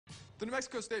The New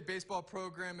Mexico State baseball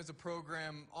program is a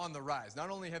program on the rise. Not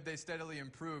only have they steadily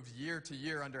improved year to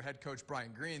year under head coach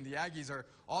Brian Green, the Aggies are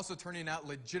also turning out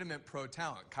legitimate pro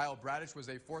talent. Kyle Bradish was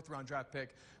a fourth-round draft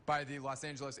pick by the Los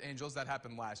Angeles Angels. That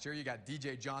happened last year. You got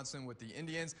DJ Johnson with the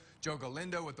Indians, Joe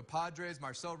Galindo with the Padres,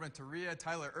 Marcel Renteria,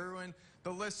 Tyler Irwin. The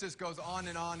list just goes on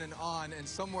and on and on, and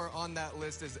somewhere on that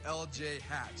list is L.J.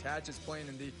 Hatch. Hatch is playing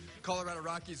in the Colorado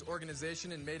Rockies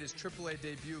organization and made his AAA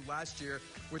debut last year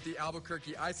with the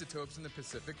Albuquerque Isotopes in the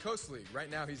Pacific Coast League. Right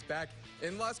now he's back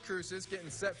in Las Cruces getting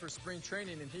set for spring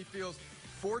training, and he feels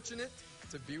fortunate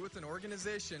to be with an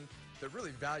organization that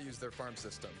really values their farm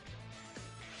system.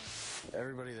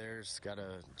 Everybody there's got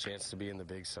a chance to be in the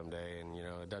bigs someday, and you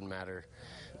know it doesn't matter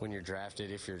when you're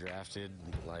drafted, if you're drafted,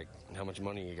 like how much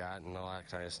money you got and all that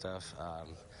kind of stuff.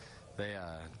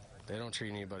 They don't treat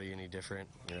anybody any different.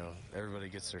 You know, everybody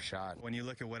gets their shot. When you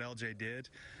look at what LJ did,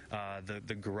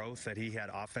 the growth that he had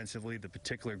offensively, the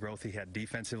particular growth he had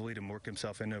defensively to work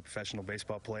himself into a professional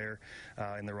baseball player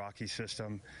in the Rockies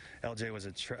system, LJ was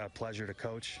a pleasure to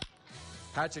coach.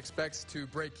 Hatch expects to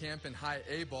break camp in high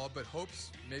A ball, but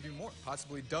hopes maybe more,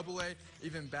 possibly double A,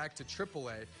 even back to triple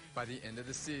A by the end of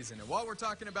the season. And while we're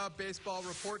talking about baseball,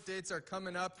 report dates are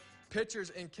coming up.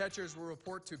 Pitchers and catchers will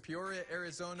report to Peoria,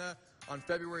 Arizona on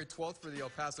February 12th for the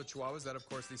El Paso Chihuahuas. That, of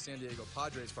course, the San Diego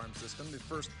Padres farm system. The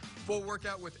first full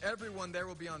workout with everyone there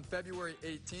will be on February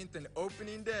 18th, and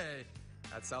opening day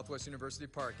at Southwest University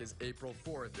Park is April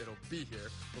 4th. It'll be here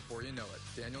before you know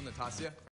it. Daniel, Natasha.